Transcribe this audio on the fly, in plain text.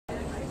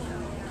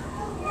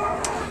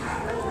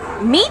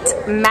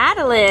Meet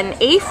Madeline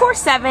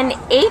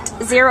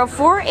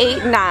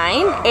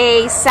A4780489,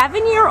 a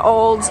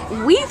 7-year-old,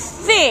 we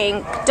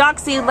think,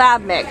 Dachshund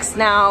Lab mix.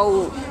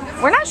 Now,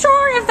 we're not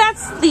sure if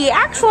that's the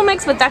actual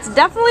mix, but that's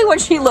definitely what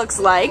she looks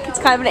like. It's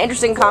kind of an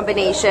interesting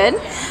combination.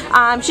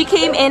 She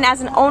came in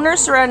as an owner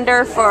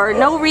surrender for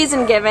no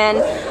reason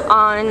given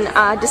on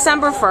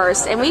December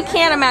 1st, and we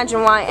can't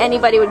imagine why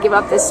anybody would give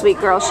up this sweet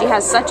girl. She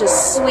has such a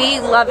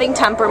sweet, loving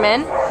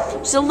temperament.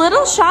 She's a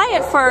little shy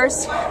at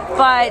first,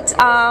 but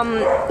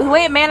the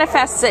way it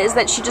manifests is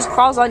that she just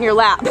crawls on your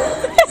lap.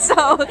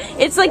 So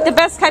it's like the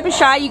best type of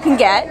shy you can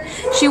get.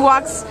 She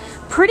walks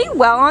pretty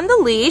well on the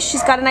leash.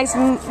 She's got a nice,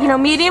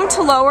 medium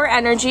to lower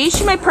energy.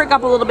 She might perk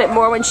up a little bit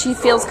more when she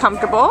feels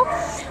comfortable.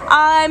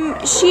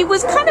 She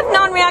was kind of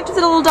non-reactive to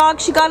the little dog.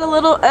 She got a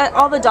little,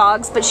 all the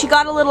dogs, but she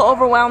got a little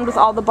overwhelmed with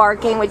all the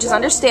barking, which is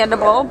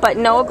understandable, but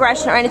no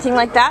aggression or anything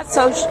like that.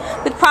 So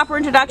with proper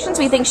introductions,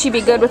 we think she'd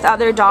be good with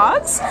other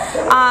dogs.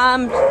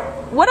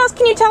 What else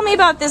can you tell me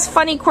about this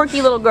funny,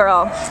 quirky little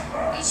girl?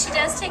 She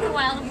does take a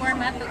while to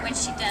warm up, but when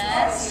she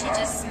does, she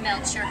just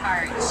melts your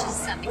heart.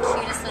 She's got the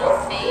cutest little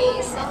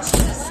face, and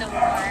she's just so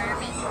warm,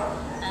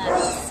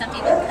 and she's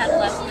something to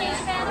cuddle up with.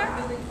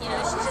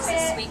 She's just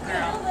a sweet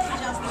girl.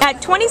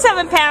 At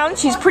 27 pounds,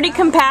 she's pretty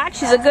compact.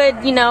 She's a good,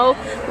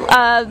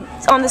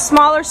 on the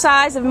smaller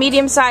size of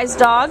medium-sized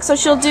dogs, so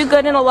she'll do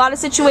good in a lot of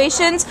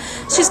situations.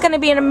 She's going to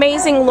be an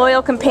amazing,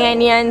 loyal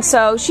companion,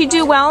 so she'd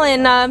do well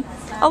in a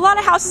lot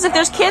of houses. If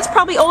there's kids,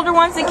 probably older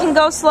ones, that can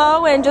go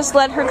slow and just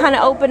let her kind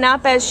of open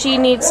up as she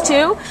needs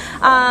to.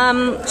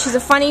 She's a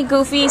funny,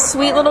 goofy,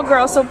 sweet little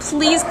girl, so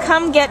please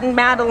come get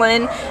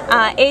Madeline,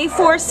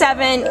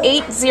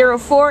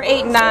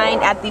 A4780489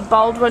 at the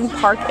Baldwin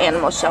Park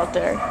Animal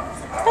Shelter.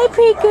 Hi,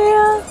 pretty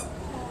girl.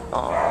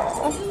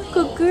 Oh,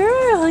 good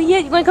girl. Yeah,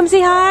 you want to come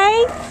say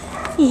hi?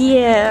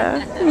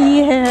 Yeah,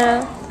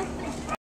 yeah.